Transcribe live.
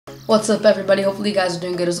What's up everybody, hopefully you guys are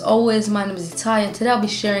doing good as always. My name is Itai and today I'll be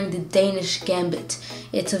sharing the Danish Gambit.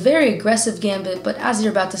 It's a very aggressive gambit, but as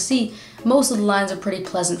you're about to see, most of the lines are pretty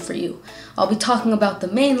pleasant for you. I'll be talking about the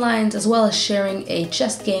main lines as well as sharing a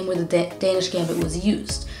chess game where the Danish Gambit was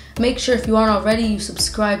used. Make sure if you aren't already, you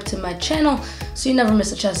subscribe to my channel so you never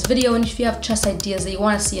miss a chess video, and if you have chess ideas that you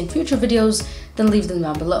want to see in future videos, then leave them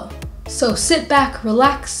down below. So sit back,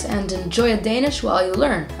 relax, and enjoy a Danish while you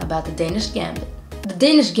learn about the Danish Gambit. The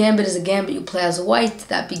Danish Gambit is a gambit you play as white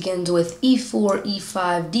that begins with e4,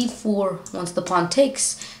 e5, d4, once the pawn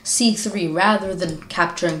takes, c3 rather than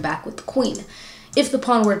capturing back with the queen. If the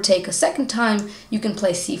pawn were to take a second time, you can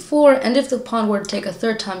play c4, and if the pawn were to take a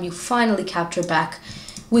third time, you finally capture back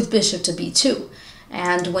with bishop to b2.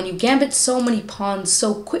 And when you gambit so many pawns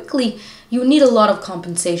so quickly, you need a lot of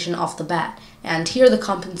compensation off the bat. And here the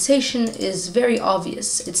compensation is very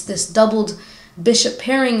obvious. It's this doubled bishop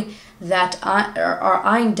pairing that are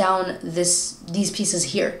eyeing down these pieces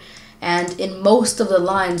here. And in most of the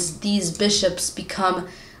lines, these bishops become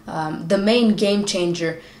the main game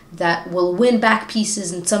changer that will win back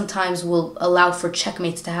pieces and sometimes will allow for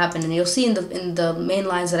checkmates to happen. And you'll see in the main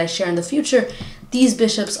lines that I share in the future, these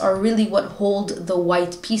bishops are really what hold the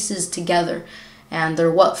white pieces together, and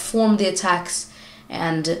they're what form the attacks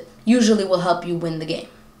and usually will help you win the game.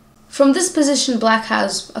 From this position, black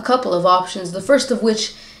has a couple of options, the first of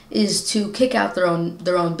which is to kick out their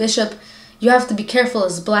own bishop. You have to be careful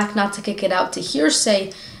as black not to kick it out to here,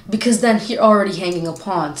 say, because then you're already hanging a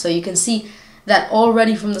pawn. So you can see that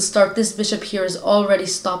already from the start, this bishop here is already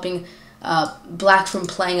stopping black from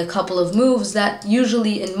playing a couple of moves that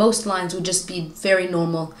usually in most lines would just be very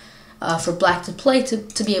normal for black to play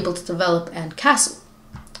to be able to develop and castle.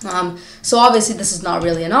 So obviously this is not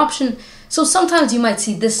really an option. So sometimes you might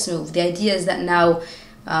see this move. The idea is that now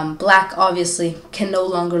black obviously can no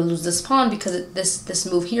longer lose this pawn because this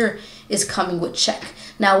move here is coming with check.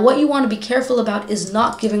 Now what you want to be careful about is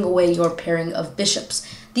not giving away your pairing of bishops.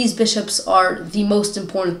 These bishops are the most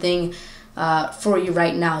important thing for you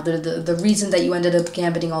right now. They're the reason that you ended up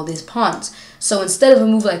gambiting all these pawns. So instead of a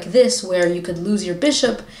move like this where you could lose your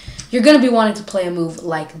bishop, you're going to be wanting to play a move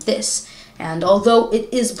like this. And although it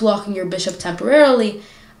is blocking your bishop temporarily,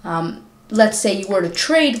 let's say you were to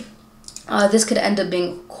trade, this could end up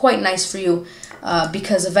being quite nice for you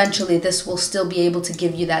because eventually this will still be able to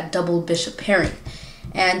give you that double bishop pairing.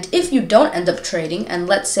 And if you don't end up trading, and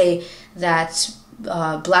let's say that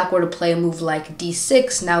black were to play a move like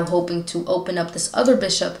d6, now hoping to open up this other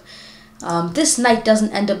bishop, this knight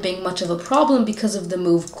doesn't end up being much of a problem because of the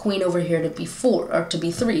move queen over here to b4 or to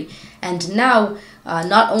b3. And now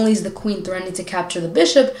not only is the queen threatening to capture the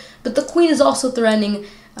bishop, but the queen is also threatening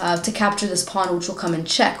to capture this pawn, which will come in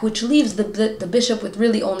check, which leaves the bishop with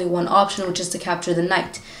really only one option, which is to capture the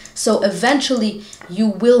knight. So eventually you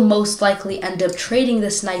will most likely end up trading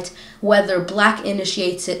this knight, whether black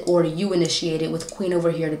initiates it or you initiate it with queen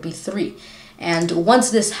over here to b3. And once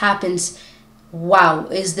this happens, wow,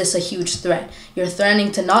 is this a huge threat. You're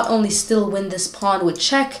threatening to not only still win this pawn with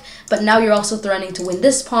check, but now you're also threatening to win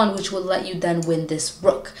this pawn, which will let you then win this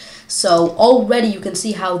rook. So already you can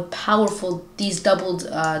see how powerful these doubled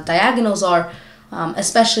diagonals are,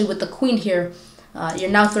 especially with the queen here. You're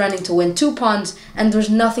now threatening to win two pawns, and there's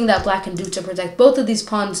nothing that black can do to protect both of these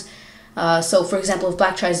pawns. So for example, if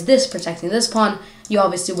black tries this, protecting this pawn, you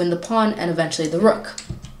obviously win the pawn and eventually the rook.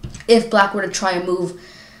 If black were to try a move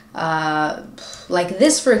like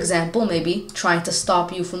this, for example, maybe trying to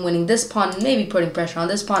stop you from winning this pawn, maybe putting pressure on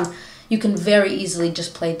this pawn, you can very easily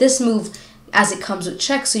just play this move as it comes with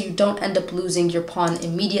check, so you don't end up losing your pawn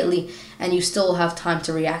immediately and you still have time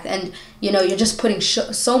to react. And you know, you're just putting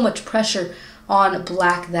so much pressure on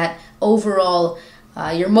black that overall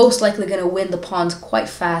you're most likely going to win the pawns quite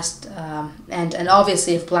fast, and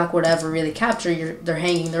obviously if black were to ever really capture, they're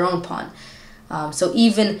hanging their own pawn. So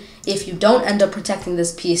even if you don't end up protecting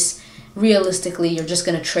this piece, realistically, you're just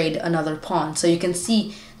going to trade another pawn. So you can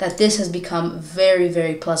see that this has become very,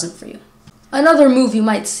 very pleasant for you. Another move you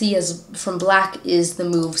might see as from black is the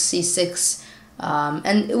move c6.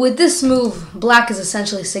 And with this move, black is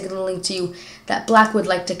essentially signaling to you that black would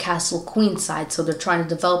like to castle queenside. So they're trying to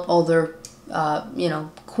develop all their,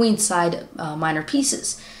 queenside minor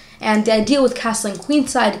pieces. And the idea with castling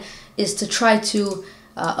queenside is to try to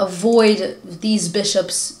avoid these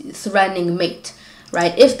bishops threatening mate,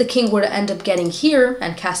 right? If the king were to end up getting here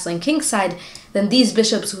and castling kingside, then these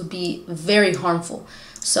bishops would be very harmful.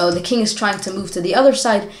 So the king is trying to move to the other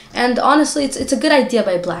side, and honestly, it's a good idea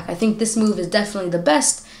by black. I think this move is definitely the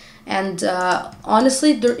best, and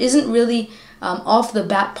honestly, there isn't really off the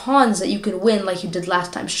bat pawns that you can win like you did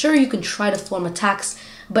last time. Sure, you can try to form attacks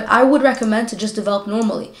but I would recommend to just develop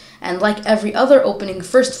normally. And like every other opening,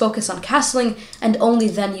 first focus on castling and only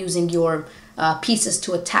then using your pieces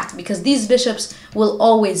to attack, because these bishops will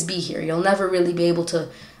always be here. You'll never really be able to,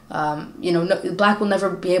 black will never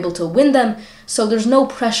be able to win them, so there's no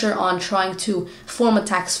pressure on trying to form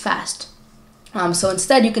attacks fast. So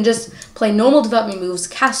instead, you can just play normal development moves,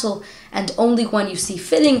 castle, and only when you see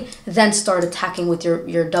fitting, then start attacking with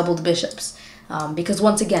your doubled bishops. Because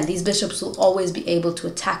once again, these bishops will always be able to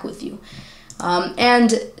attack with you.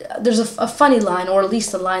 And there's a funny line, or at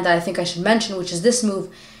least a line that I think I should mention, which is this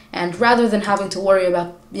move. And rather than having to worry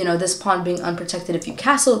about, this pawn being unprotected if you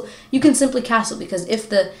castle, you can simply castle, because if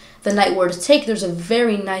the knight were to take, there's a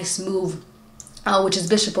very nice move, which is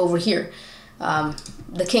bishop over here.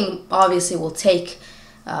 The king obviously will take,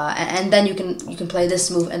 and then you can play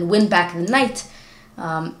this move and win back the knight.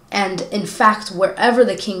 And in fact, wherever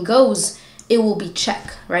the king goes, it will be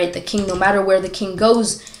check, right? The king, no matter where the king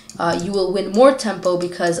goes, you will win more tempo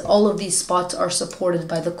because all of these spots are supported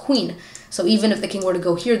by the queen. So even if the king were to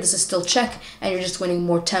go here, this is still check, and you're just winning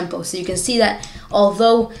more tempo. So you can see that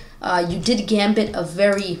although you did gambit a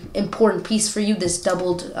very important piece for you, this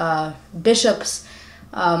doubled bishops,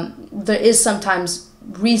 there is sometimes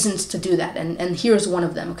reasons to do that, and here's one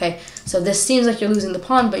of them, okay? So this seems like you're losing the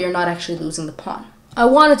pawn, but you're not actually losing the pawn. I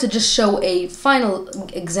wanted to just show a final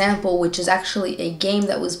example, which is actually a game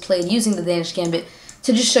that was played using the Danish Gambit,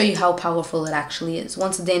 to just show you how powerful it actually is.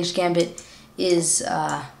 Once the Danish Gambit is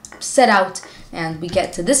set out and we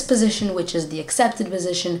get to this position, which is the accepted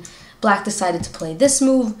position, black decided to play this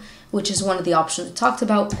move, which is one of the options we talked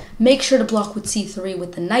about. Make sure to block with c3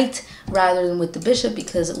 with the knight rather than with the bishop,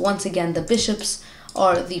 because once again, the bishops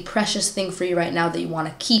are the precious thing for you right now that you want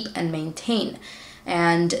to keep and maintain.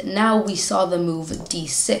 And now we saw the move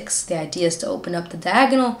d6. The idea is to open up the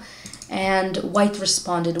diagonal, and white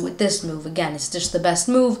responded with this move. Again, it's just the best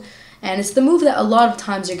move, and it's the move that a lot of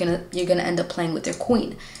times you're gonna end up playing with your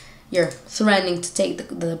queen. You're threatening to take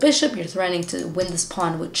the bishop, you're threatening to win this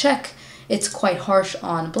pawn with check. It's quite harsh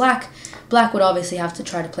on black. Black would obviously have to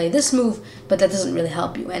try to play this move, but that doesn't really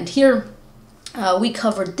help you. And here we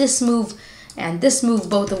covered this move and this move,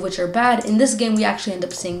 both of which are bad. In this game, we actually end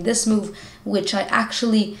up seeing this move, which I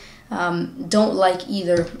actually don't like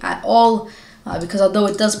either at all, because although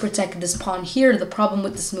it does protect this pawn here, the problem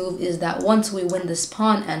with this move is that once we win this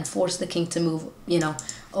pawn and force the king to move,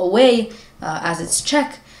 away as it's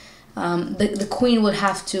check, the queen would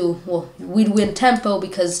have to, well, we'd win tempo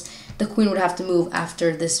because the queen would have to move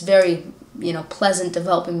after this very, pleasant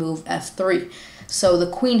developing move, f3. So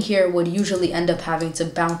the queen here would usually end up having to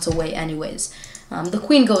bounce away anyways. The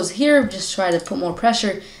queen goes here, just try to put more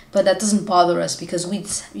pressure, but that doesn't bother us because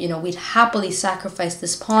we'd happily sacrifice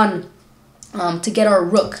this pawn to get our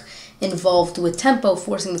rook involved with tempo,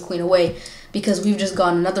 forcing the queen away, because we've just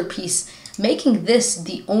got another piece, making this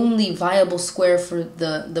the only viable square for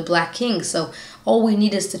the black king. So all we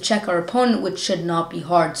need is to check our opponent, which should not be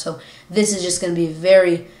hard. So this is just going to be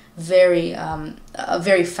a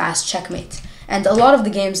very fast checkmate. And a lot of the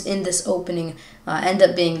games in this opening end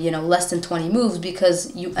up being, less than 20 moves,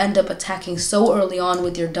 because you end up attacking so early on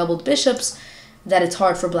with your doubled bishops that it's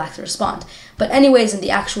hard for black to respond. But anyways, in the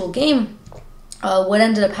actual game, what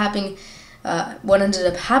ended up happening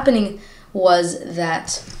was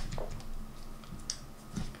that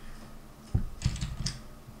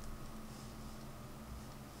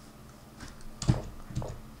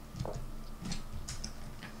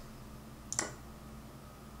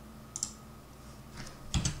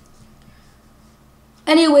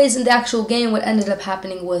in the actual game, what ended up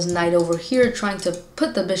happening was knight over here, trying to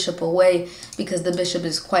put the bishop away because the bishop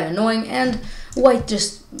is quite annoying, and white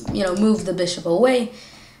just, moved the bishop away,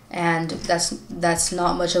 and that's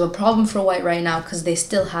not much of a problem for white right now because they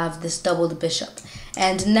still have this doubled bishop.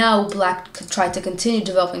 And now black could try to continue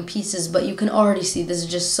developing pieces, but you can already see this is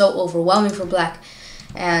just so overwhelming for black,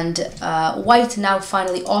 and white now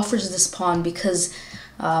finally offers this pawn because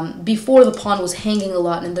before the pawn was hanging a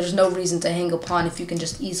lot, and there's no reason to hang a pawn if you can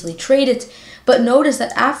just easily trade it. But notice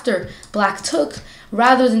that after black took,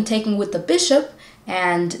 rather than taking with the bishop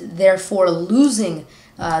and therefore losing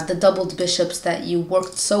the doubled bishops that you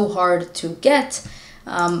worked so hard to get,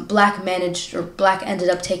 black ended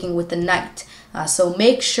up taking with the knight. So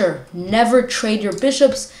make sure, never trade your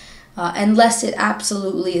bishops unless it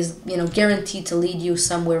absolutely is guaranteed to lead you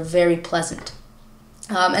somewhere very pleasant.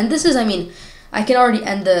 And this is, I can already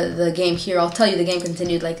end the game here. I'll tell you the game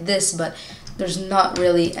continued like this, but there's not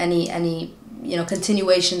really any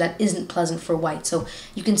continuation that isn't pleasant for white. So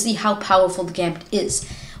you can see how powerful the gambit is.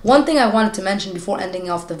 One thing I wanted to mention before ending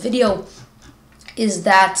off the video is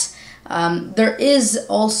that There is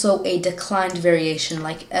also a declined variation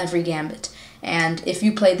like every gambit. And if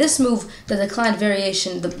you play this move, the declined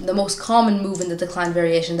variation, the most common move in the declined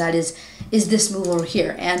variation, that is this move over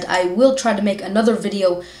here. And I will try to make another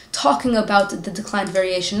video talking about the declined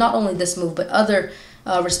variation, not only this move, but other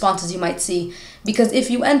responses you might see. Because if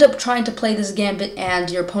you end up trying to play this gambit and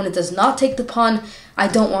your opponent does not take the pawn, I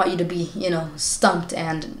don't want you to be, stumped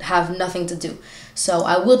and have nothing to do. So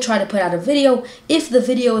I will try to put out a video. If the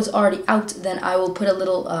video is already out, then I will put a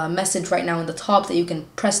little message right now in the top that you can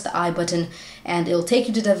press the I button and it'll take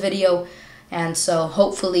you to that video. And so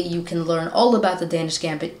hopefully you can learn all about the Danish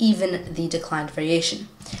Gambit, even the declined variation.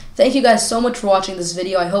 Thank you guys so much for watching this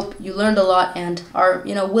video. I hope you learned a lot and are,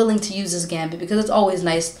 willing to use this gambit, because it's always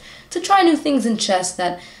nice to try new things in chess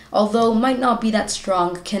that, although might not be that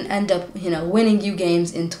strong, can end up, winning you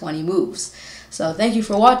games in 20 moves. So thank you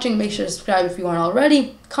for watching. Make sure to subscribe if you aren't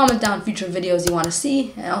already. Comment down future videos you want to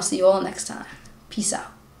see, and I'll see you all next time. Peace out.